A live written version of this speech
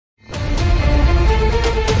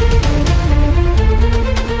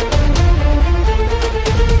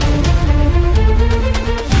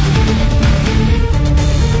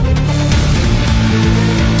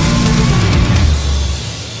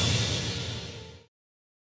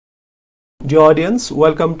Dear audience,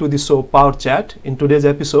 welcome to the show Power Chat. In today's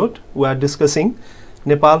episode, we are discussing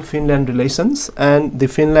Nepal-Finland relations and the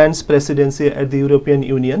Finland's presidency at the European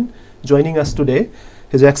Union. Joining us today,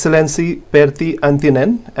 His Excellency Pertti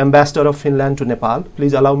Anttinen, Ambassador of Finland to Nepal.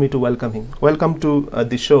 Please allow me to welcome him. Welcome to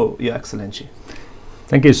the show, Your Excellency.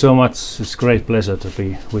 Thank you so much. It's a great pleasure to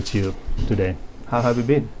be with you today. How have you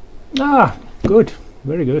been? Good.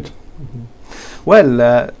 Very good.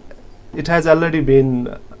 Well, it has already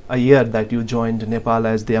been a year that you joined Nepal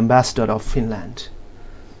as the ambassador of Finland.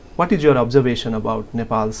 What is your observation about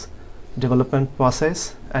Nepal's development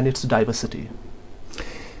process and its diversity?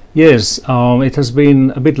 Yes, it has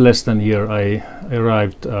been a bit less than a year. I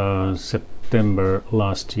arrived September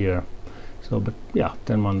last year, but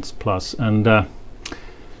 10 months plus, and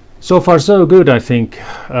so far so good. I think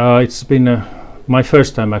it's been my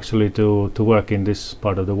first time actually to work in this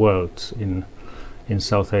part of the world in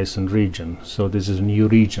South Asian region. So this is a new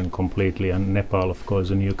region completely, and Nepal, of course,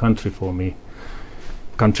 a new country for me.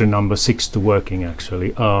 Country number 6 to working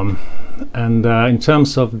actually. And in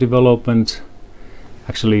terms of development,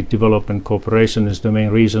 actually development cooperation is the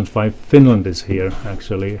main reason why Finland is here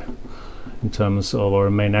actually. In terms of our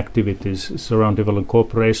main activities, it's around development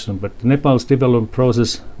cooperation. But Nepal's development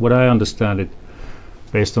process, what I understand it,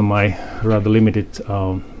 based on my rather limited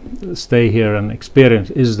stay here and experience,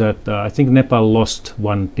 is that I think Nepal lost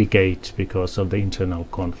 1 decade because of the internal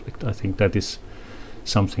conflict. I think that is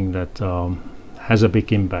something that has a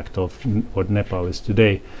big impact of what Nepal is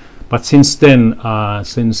today. But since then,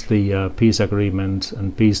 since the peace agreement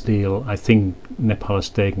and peace deal, I think Nepal has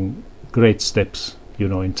taken great steps,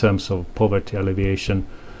 in terms of poverty alleviation,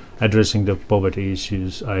 addressing the poverty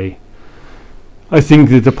issues. I think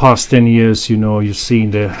that the past 10 years, you've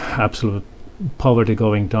seen the absolute poverty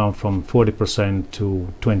going down from 40% to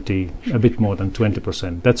a bit more than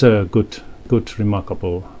 20%. That's a good,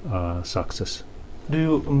 remarkable success. Do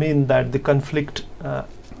you mean that the conflict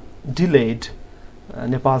delayed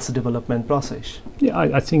Nepal's development process? Yeah,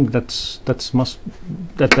 I think that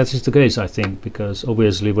is the case. I think because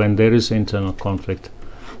obviously when there is internal conflict,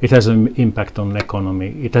 it has an impact on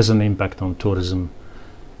economy. It has an impact on tourism.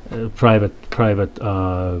 Private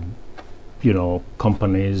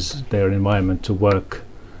companies, their environment to work.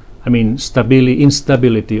 I mean,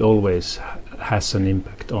 instability always has an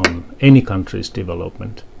impact on any country's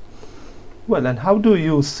development. Well, and how do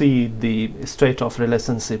you see the state of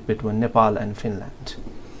relationship between Nepal and Finland?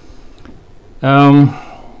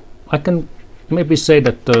 I can maybe say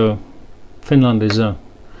that Finland is an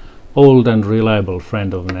old and reliable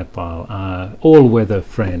friend of Nepal, all-weather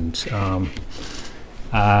friend.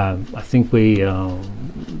 I think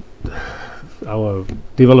our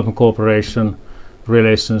development cooperation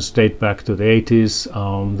relations date back to the 80s.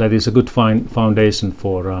 That is a good foundation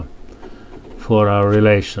for our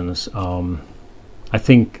relations. I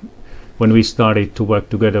think when we started to work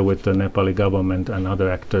together with the Nepali government and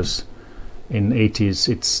other actors in the 80s,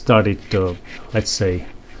 it started to, let's say,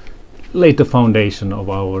 lay the foundation of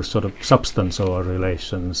our sort of substance of our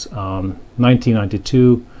relations.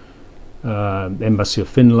 1992. Embassy of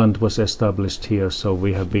Finland was established here, so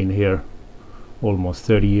we have been here almost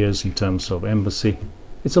 30 years in terms of embassy.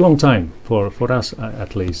 It's a long time for us,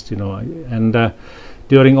 at least, and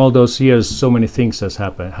during all those years, so many things have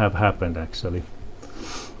happened actually.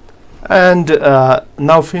 And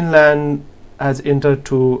now Finland has entered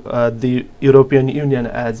to the European Union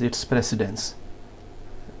as its presidency.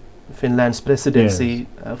 Finland's presidency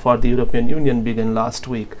for the European Union began last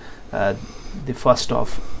week, the 1st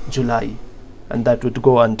of July, and that would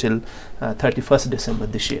go until 31st December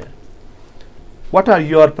this year. What are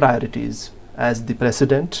your priorities as the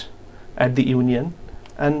president at the Union,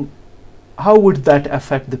 and how would that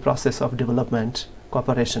affect the process of development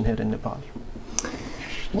cooperation here in Nepal?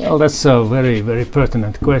 Well, that's a very, very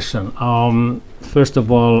pertinent question. First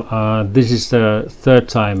of all, this is the 3rd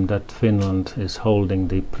time that Finland is holding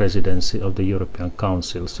the presidency of the European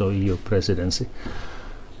Council, so EU presidency.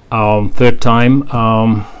 3rd time.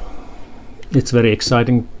 It's very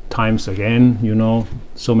exciting times again.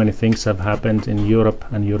 So many things have happened in Europe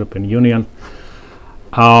and European Union.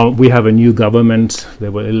 We have a new government.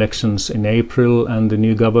 There were elections in April, and the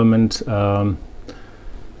new government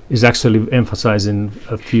is actually emphasizing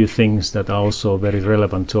a few things that are also very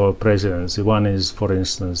relevant to our presidency. One is, for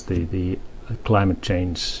instance, the climate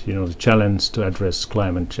change. The challenge to address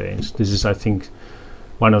climate change. This is, I think,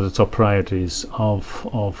 one of the top priorities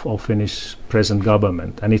of Finnish present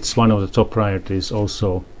government, and it's one of the top priorities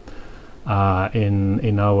also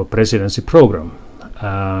in our presidency program.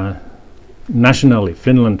 Nationally,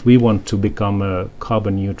 Finland, we want to become a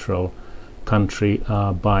carbon neutral country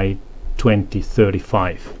by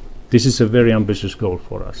 2035. This is a very ambitious goal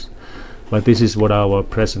for us, but this is what our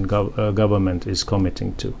present government is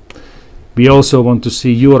committing to. We also want to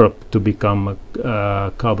see Europe to become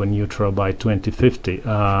carbon neutral by 2050.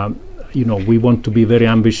 We want to be very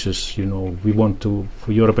ambitious. We want to,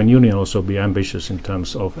 for European Union, also be ambitious in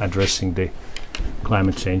terms of addressing the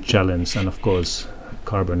climate change challenge and, of course,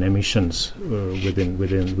 carbon emissions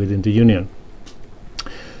within the Union.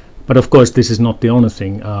 But of course, this is not the only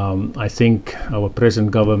thing. I think our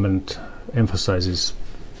present government emphasizes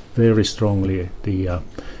very strongly the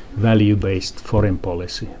value-based foreign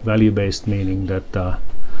policy. Value-based meaning that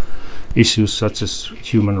issues such as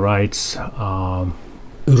human rights,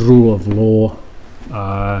 rule of law,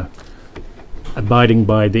 abiding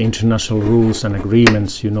by the international rules and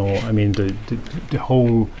agreements, the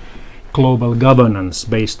whole global governance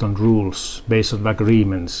based on rules, based on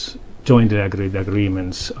agreements, jointly agreed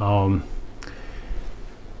agreements.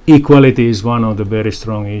 Equality is one of the very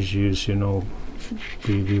strong issues.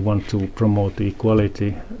 We want to promote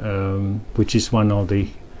equality, which is one of the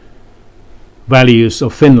values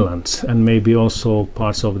of Finland, and maybe also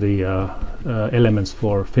parts of the elements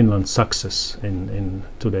for Finland's success in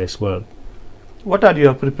today's world. What are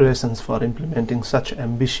your preparations for implementing such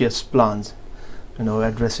ambitious plans,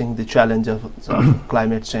 addressing the challenge of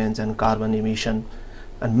climate change and carbon emission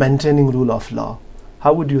and maintaining rule of law?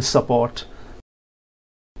 How would you support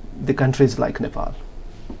the countries like Nepal?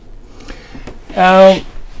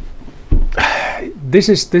 This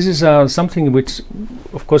is something which,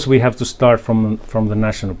 of course, we have to start from the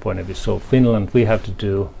national point of view. So Finland, we have to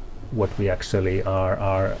do what we actually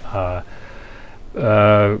are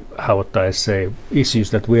how would I say,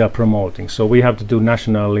 issues that we are promoting. So we have to do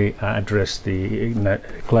nationally address the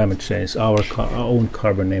climate change, our own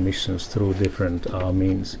carbon emissions through different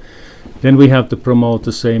means. Then we have to promote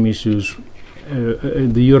the same issues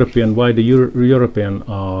the European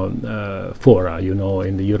fora,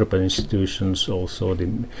 in the European institutions, also the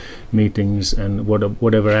meetings and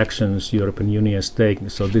whatever actions European Union is taking.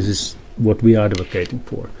 So this is what we are advocating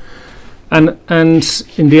for. And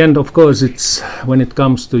in the end, of course, it's when it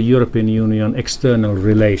comes to European Union external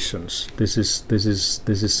relations. This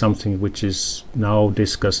is something which is now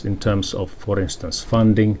discussed in terms of, for instance,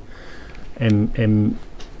 funding.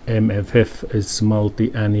 MFF, its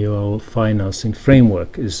multi-annual financing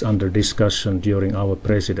framework, is under discussion during our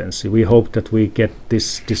presidency. We hope that we get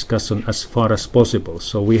this discussion as far as possible.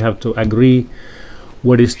 So we have to agree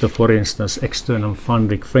what is the, for instance, external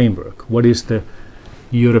funding framework. What is the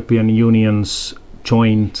European Union's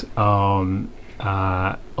joint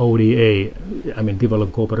ODA,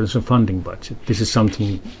 Development Cooperation Funding Budget. This is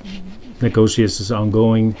something negotiations are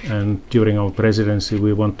ongoing, and during our presidency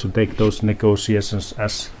we want to take those negotiations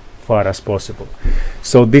as far as possible.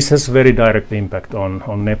 So this has very direct impact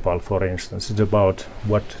on Nepal, for instance. It's about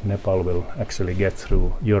what Nepal will actually get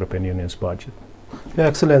through European Union's budget. Your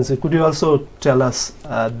Excellency, could you also tell us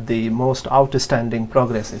the most outstanding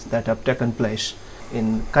progresses that have taken place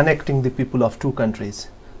in connecting the people of two countries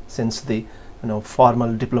since the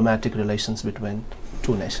formal diplomatic relations between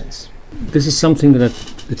two nations? This is something that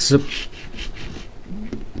it's a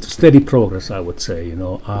steady progress, I would say.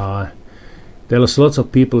 There is lots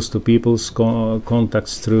of peoples-to-peoples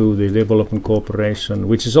contacts through the development cooperation,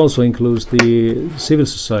 which is also includes the civil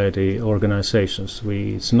society organizations.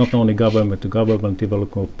 It's not only government-to-government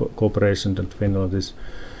development cooperation that Finland is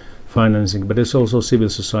financing, but there's also civil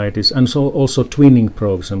societies and so also twinning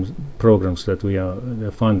programs that we are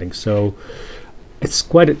funding. So it's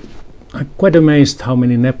I'm quite amazed how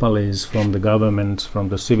many Nepalese from the government, from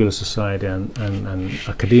the civil society and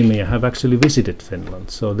academia have actually visited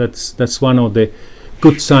Finland. So that's one of the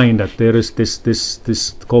good sign that there is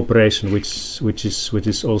this cooperation which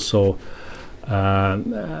is also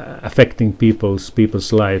affecting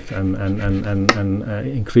people's life and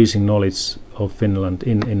increasing knowledge of Finland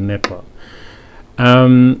in Nepal.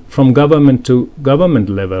 From government to government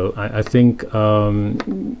level, I think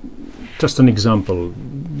just an example,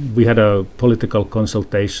 we had a political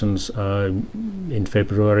consultations in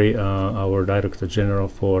February. Our Director General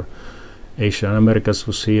for Asia and Americas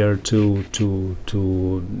was here to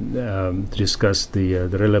discuss the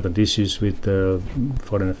relevant issues with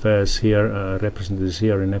foreign affairs here, representatives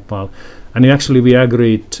here in Nepal, and actually we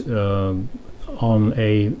agreed on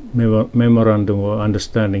a memorandum of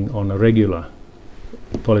understanding on a regular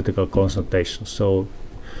political consultation. So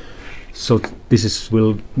this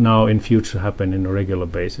will now in future happen in a regular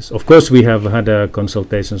basis. Of course, we have had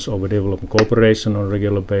consultations over development cooperation on a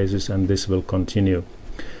regular basis, and this will continue.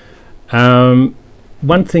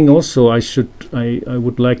 One thing also I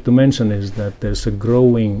would like to mention is that there's a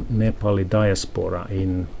growing Nepali diaspora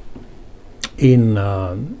in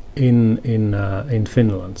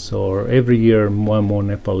Finland. So every year more and more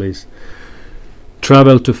Nepalese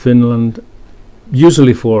travel to Finland,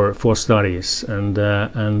 usually for studies, and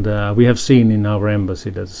we have seen in our embassy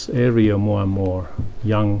that every year more and more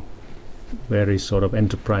young, very sort of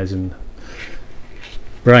enterprising,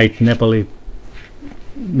 bright Nepali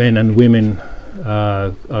men and women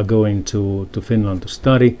are going to Finland to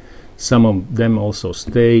study. Some of them also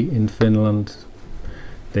stay in Finland.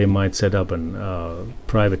 They might set up a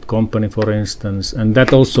private company, for instance, and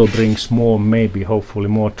that also brings more, maybe hopefully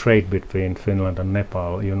more trade between Finland and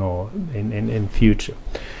Nepal, you know, in future.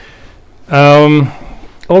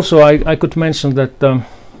 Also, I could mention that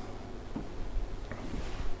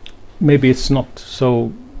maybe it's not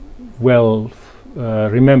so well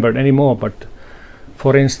remembered anymore, but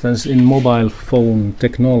for instance, in mobile phone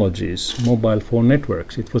technologies, mobile phone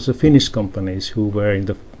networks, it was the Finnish companies who were in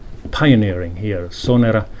the pioneering here.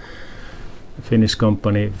 Sonera, a Finnish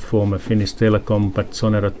company, former Finnish Telecom, but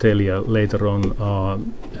Sonera Telia later on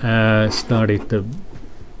started the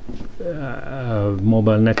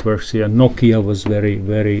mobile networks here. Nokia was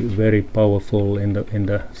very powerful in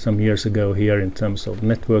the some years ago here in terms of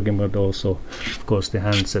networking, but also, of course, the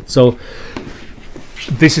handset. So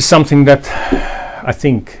this is something that I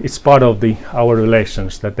think it's part of our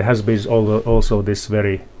relations, that there has been also this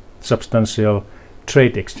very substantial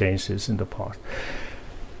trade exchanges in the past.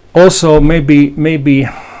 Also, maybe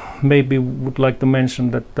would like to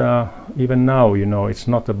mention that even now, you know, it's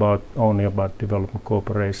not only about development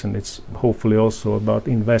cooperation. It's hopefully also about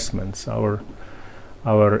investments. Our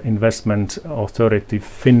investment authority,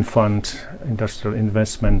 FinFund, Industrial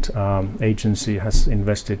Investment Agency, has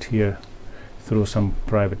invested here through some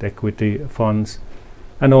private equity funds.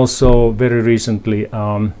 And also very recently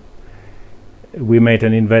we made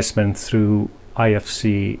an investment through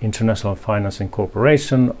IFC, International Financing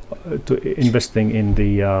Corporation, to investing in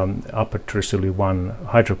the Upper Trisoli 1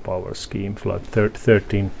 hydropower scheme for like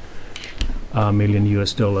 $13 million,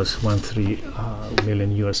 $13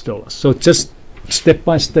 million. So just step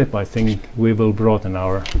by step, I think we will broaden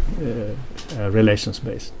our relations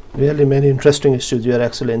base. Really many interesting issues, Your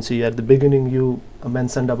Excellency. At the beginning you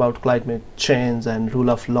mentioned about climate change and rule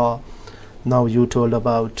of law. Now you told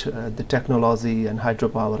about the technology and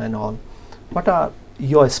hydropower and all. What are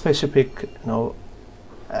your specific,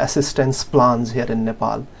 assistance plans here in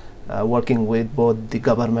Nepal, working with both the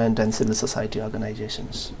government and civil society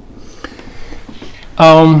organizations?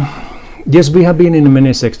 Yes, we have been in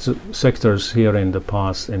many sectors here in the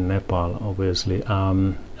past in Nepal, obviously,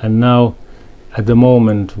 and now at the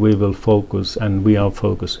moment we will focus, and we are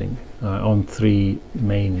focusing on three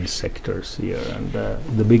main sectors here, and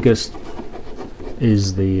the biggest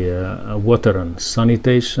is the water and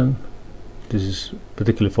sanitation. This is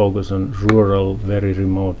particularly focused on rural, very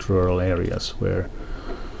remote rural areas where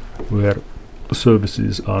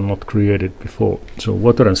services are not created before. So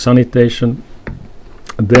water and sanitation.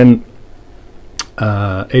 Then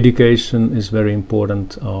education is very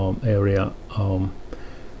important area.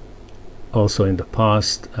 Also in the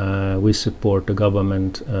past, we support the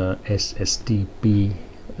government SSDP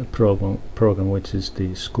program, which is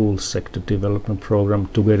the School Sector Development Program,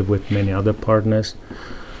 together with many other partners.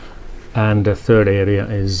 And the third area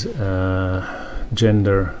is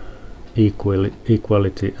gender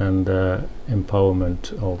equality and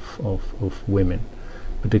empowerment of women,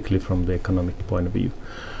 particularly from the economic point of view.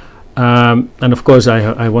 And of course,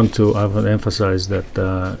 I want to emphasize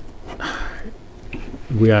that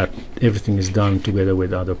everything is done together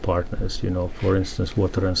with other partners. For instance,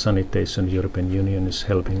 water and sanitation, the European Union is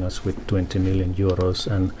helping us with 20 million euros,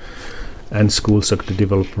 and School Sector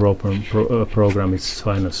Development Program is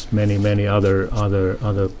financed many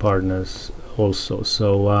other partners also.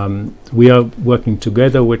 So we are working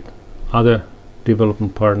together with other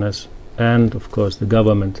development partners, and of course the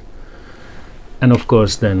government, and of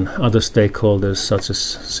course then other stakeholders such as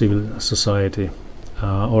civil society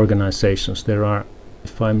organizations. There are,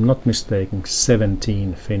 if I'm not mistaken,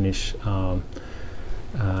 17 Finnish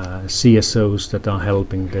CSOs that are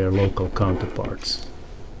helping their local counterparts.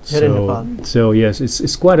 So yes,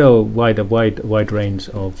 it's quite a wide range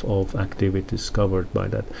of activities covered by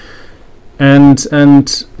that, and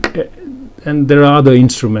there are other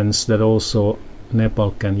instruments that also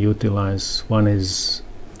Nepal can utilize. One is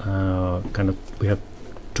we have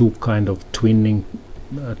two kind of twinning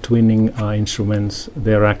instruments.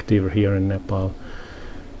 They're active here in Nepal.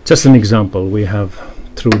 Just an example, we have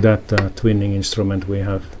through that twinning instrument we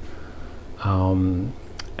have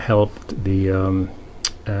helped the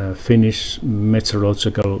Finnish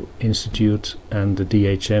Meteorological Institute and the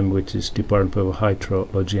DHM, which is Department of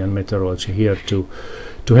Hydrology and Meteorology, here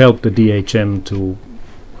to help the DHM to,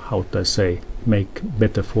 how do I say, make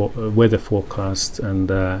better weather forecasts and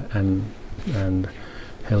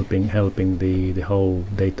helping the whole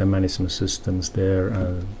data management systems there,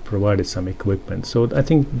 provided some equipment. So I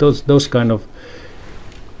think those kind of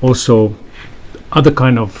also other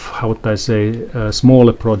kind of, how would I say,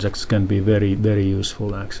 smaller projects can be very, very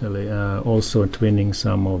useful actually. Also twinning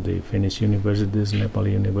some of the Finnish universities,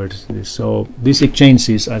 Nepali universities. So these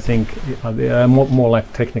exchanges, I think, they are more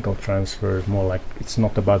like technical transfer, more like it's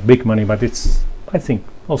not about big money, but it's, I think,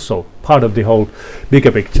 also part of the whole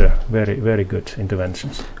bigger picture. Very, very good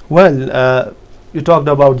interventions. Well, you talked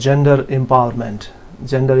about gender empowerment.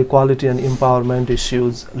 Gender equality and empowerment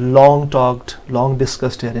issues long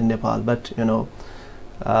discussed here in Nepal, but you know,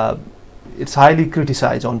 it's highly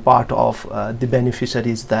criticized on part of the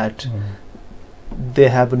beneficiaries that they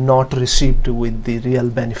have not received with the real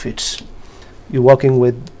benefits. You're working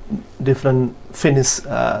with different Finnish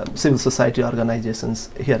civil society organizations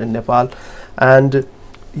here in Nepal, and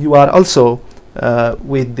you are also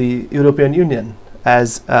with the European Union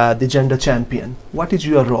as the gender champion. What is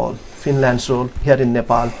your role, Finland's role here in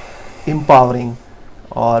Nepal, empowering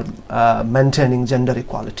or maintaining gender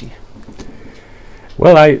equality?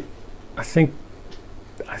 Well, I think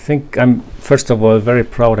I'm first of all very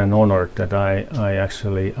proud and honored that I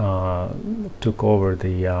actually took over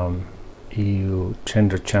the EU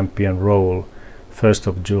gender champion role 1st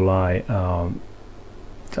of July.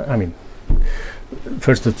 I mean,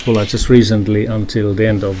 first of July, just recently until the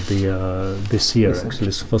end of the this year,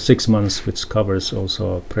 actually, so for 6 months, which covers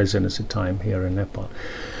also presidency time here in Nepal.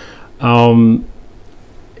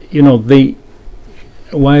 You know,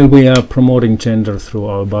 while we are promoting gender through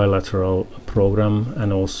our bilateral program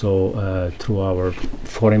and also through our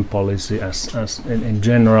foreign policy as in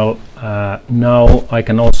general, now I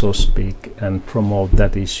can also speak and promote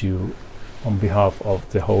that issue on behalf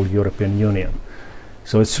of the whole European Union.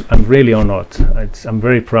 So I'm really honored. I'm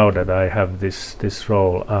very proud that I have this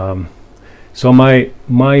role. So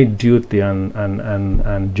my duty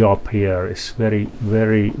and job here is very,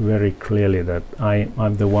 very, very clearly that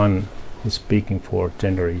I'm the one who's speaking for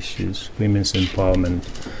gender issues, women's empowerment.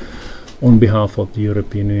 On behalf of the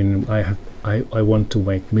European Union, I want to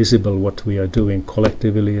make visible what we are doing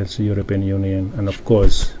collectively as the European Union, and of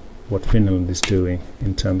course what Finland is doing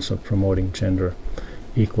in terms of promoting gender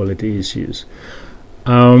equality issues.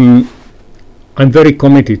 I'm very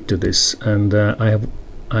committed to this, and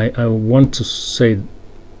I want to say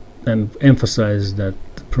and emphasize that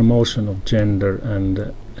the promotion of gender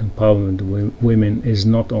and empowerment of women is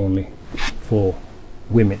not only for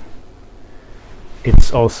women.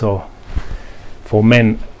 It's also for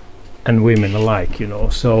men and women alike, you know.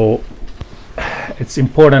 So it's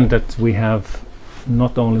important that we have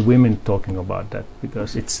not only women talking about that,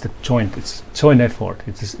 because it's joint effort.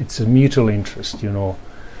 It's a mutual interest, you know,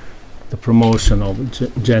 the promotion of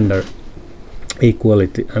gender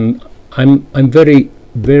equality. And I'm very,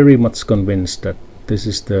 very much convinced that this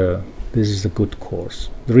is the good course.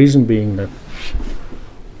 The reason being that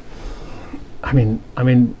I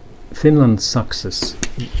mean Finland's success,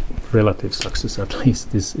 relative success at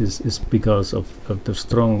least, is because of the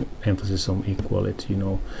strong emphasis on equality, you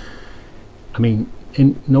know. I mean,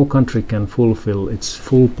 no country can fulfill its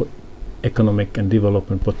full economic and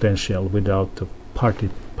development potential without the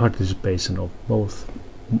participation of both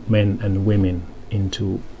men and women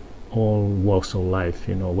into all walks of life,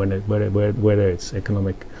 you know, whether it's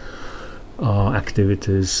economic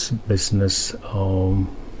activities, business,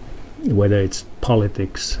 whether it's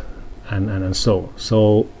politics, and so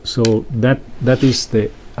that is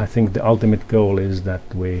I think the ultimate goal is that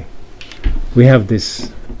we have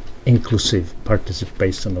this inclusive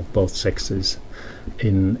participation of both sexes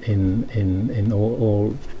in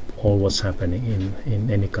all what's happening in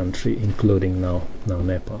any country, including now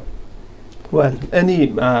Nepal. Well,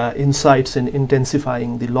 any insights in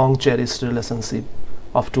intensifying the long cherished relationship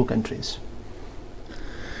of two countries?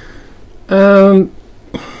 Well,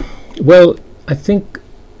 I think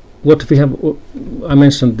what we have, I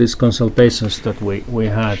mentioned these consultations that we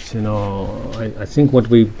had, you know, I think what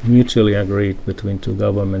we mutually agreed between two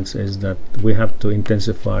governments is that we have to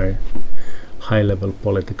intensify high-level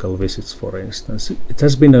political visits, for instance. It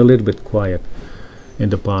has been a little bit quiet in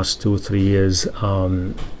the past 2-3 years,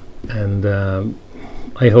 and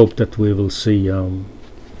I hope that we will see,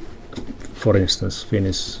 for instance,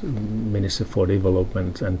 Finnish Minister for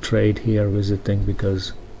Development and Trade here visiting,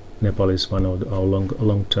 because Nepal is one of our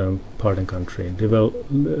long-term partner country in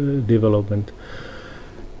development.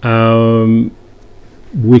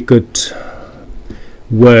 We could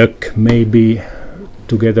work maybe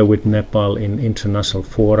together with Nepal in international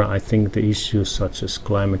fora. I think the issues such as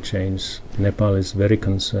climate change, Nepal is very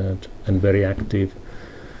concerned and very active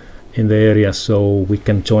in the area, so we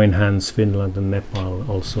can join hands, Finland and Nepal,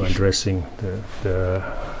 also addressing the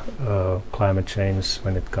climate change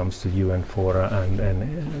when it comes to UN fora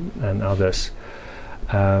and others.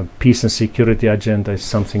 Peace and security agenda is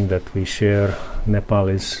something that we share. Nepal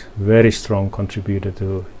is very strong contributor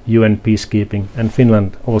to UN peacekeeping, and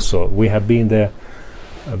Finland also. We have been there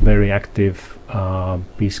a very active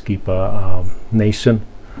peacekeeper nation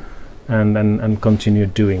and continue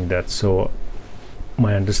doing that. So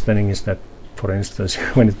my understanding is that, for instance,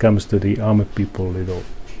 when it comes to the army people,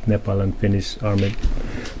 Nepal and Finnish army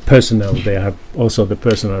personnel, they have also the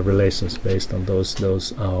personal relations based on those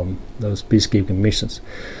peacekeeping missions.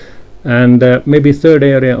 And maybe third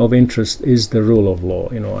area of interest is the rule of law.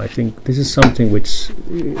 I think this is something which,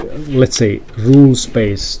 let's say,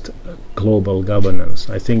 rules-based global governance.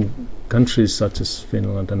 I think countries such as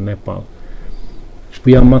Finland and Nepal,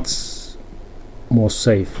 we are much more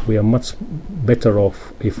safe. We are much better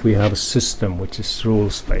off if we have a system which is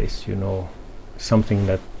rules-based. Something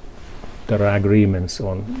that there are agreements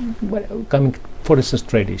on, coming, for instance,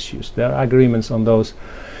 trade issues. There are agreements on those.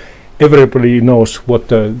 Everybody knows what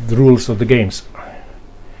the rules of the games are.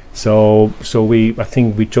 So I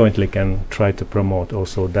think we jointly can try to promote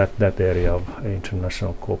also that area of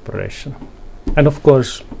international cooperation. And of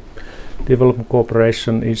course, development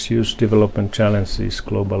cooperation issues, development challenges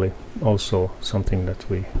globally, also something that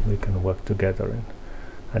we can work together in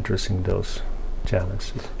addressing those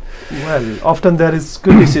challenges. Well, often there is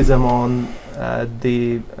criticism on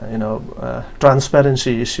the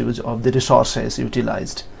transparency issues of the resources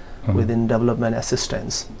utilized within development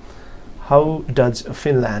assistance. How does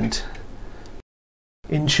Finland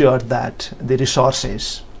ensure that the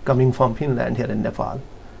resources coming from Finland here in Nepal,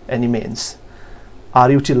 any means,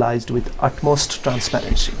 are utilized with utmost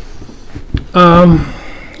transparency?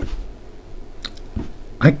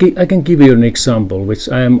 I can give you an example which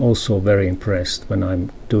I am also very impressed when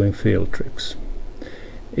I'm doing field trips.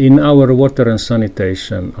 In our water and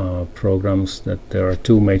sanitation programs, that there are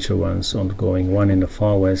two major ones ongoing, one in the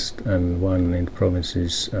far west and one in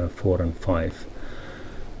provinces 4 and 5.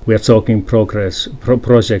 We are talking projects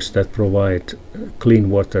that provide clean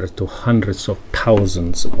water to hundreds of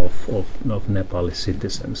thousands of Nepali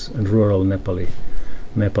citizens and rural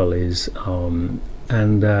Nepalese.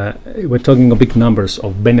 And we're talking of big numbers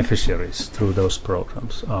of beneficiaries through those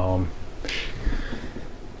programs.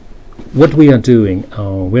 What we are doing,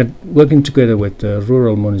 we're working together with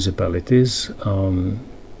rural municipalities,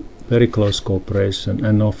 very close cooperation,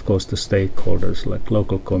 and of course the stakeholders like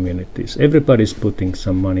local communities. Everybody's putting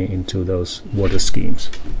some money into those water schemes.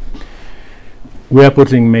 We are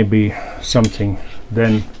putting maybe something,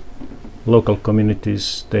 then local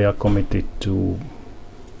communities, they are committed to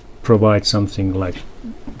provide something like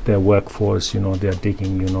their workforce, they are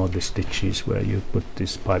digging, these ditches where you put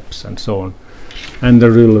these pipes and so on. And the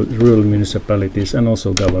rural municipalities and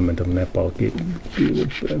also government of Nepal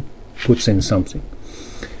puts in something.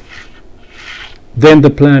 Then the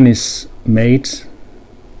plan is made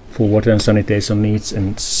for water and sanitation needs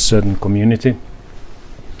in certain community,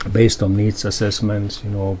 based on needs assessments,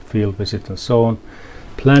 field visit and so on.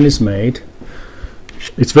 Plan is made.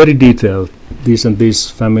 It's very detailed. These and these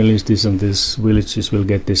families, these and these villages will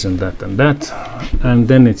get this and that and that. And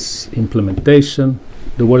then it's implementation.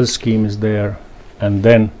 The water scheme is there. And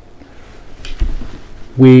then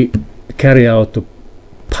we carry out a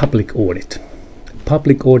public audit.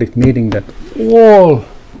 Public audit meaning that all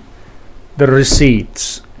the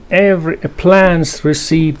receipts, plans,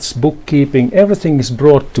 receipts, bookkeeping, everything is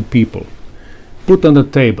brought to people, put on the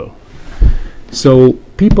table. So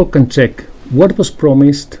people can check what was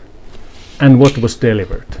promised and what was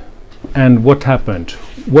delivered and what happened,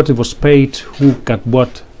 what it was paid, who got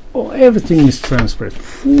what. Everything is transparent,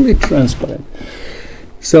 fully transparent.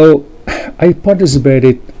 So I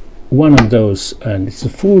participated one of those, and it's a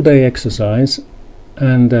full day exercise,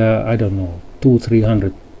 and I don't know,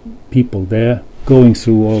 200-300 people there going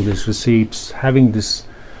through all these receipts, having this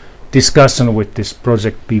discussion with this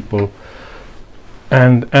project people,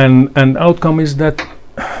 and outcome is that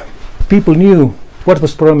people knew what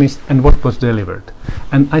was promised and what was delivered.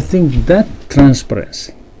 And I think that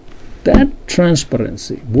transparency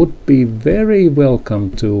would be very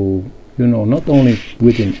welcome to, not only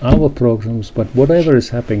within our programs, but whatever is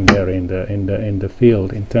happening there in the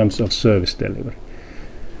field in terms of service delivery.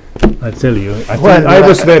 I tell you, I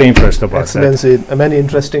was very impressed about Excellency, that. Many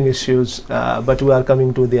interesting issues, but we are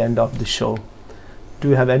coming to the end of the show. Do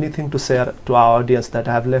you have anything to say to our audience that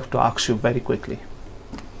I have left to ask you very quickly?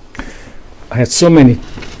 I had so many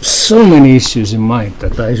issues in mind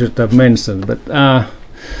that I should have mentioned, but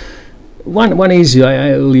one issue,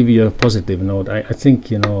 I'll leave you a positive note. I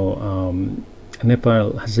think,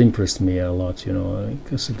 Nepal has impressed me a lot,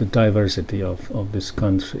 because the diversity of this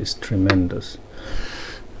country is tremendous.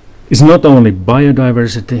 It's not only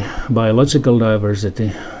biodiversity, biological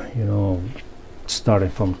diversity, starting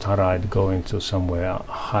from Tarai, going to somewhere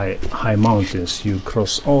high mountains, you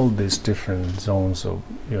cross all these different zones of,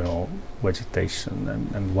 vegetation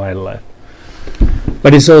and wildlife.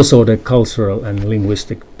 But it's also the cultural and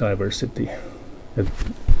linguistic diversity.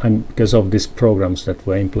 Because of these programs that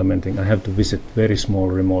we're implementing, I have to visit very small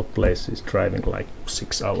remote places, driving like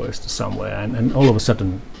 6 hours to somewhere, and all of a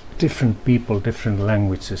sudden different people, different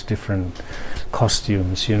languages, different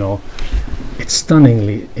costumes, it's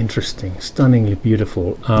stunningly interesting, stunningly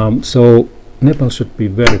beautiful. So Nepal should be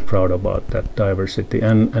very proud about that diversity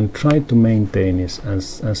and try to maintain it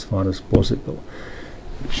as far as possible.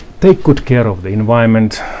 Take good care of the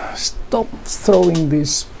environment, stop throwing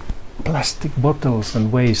these plastic bottles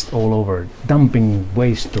and waste all over, dumping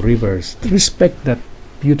waste to rivers. Respect that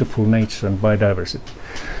beautiful nature and biodiversity.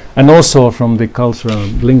 And also from the cultural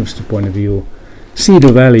and linguistic point of view, see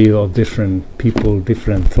the value of different people,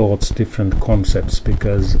 different thoughts, different concepts,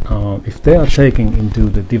 because if they are taking into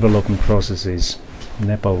the development processes,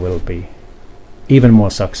 Nepal will be even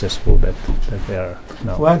more successful than they are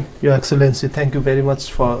now. Well, Your Excellency, thank you very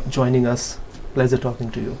much for joining us. Pleasure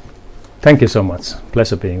talking to you. Thank you so much.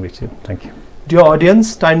 Pleasure being with you. Thank you. Dear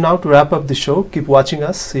audience, time now to wrap up the show. Keep watching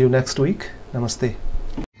us. See you next week. Namaste.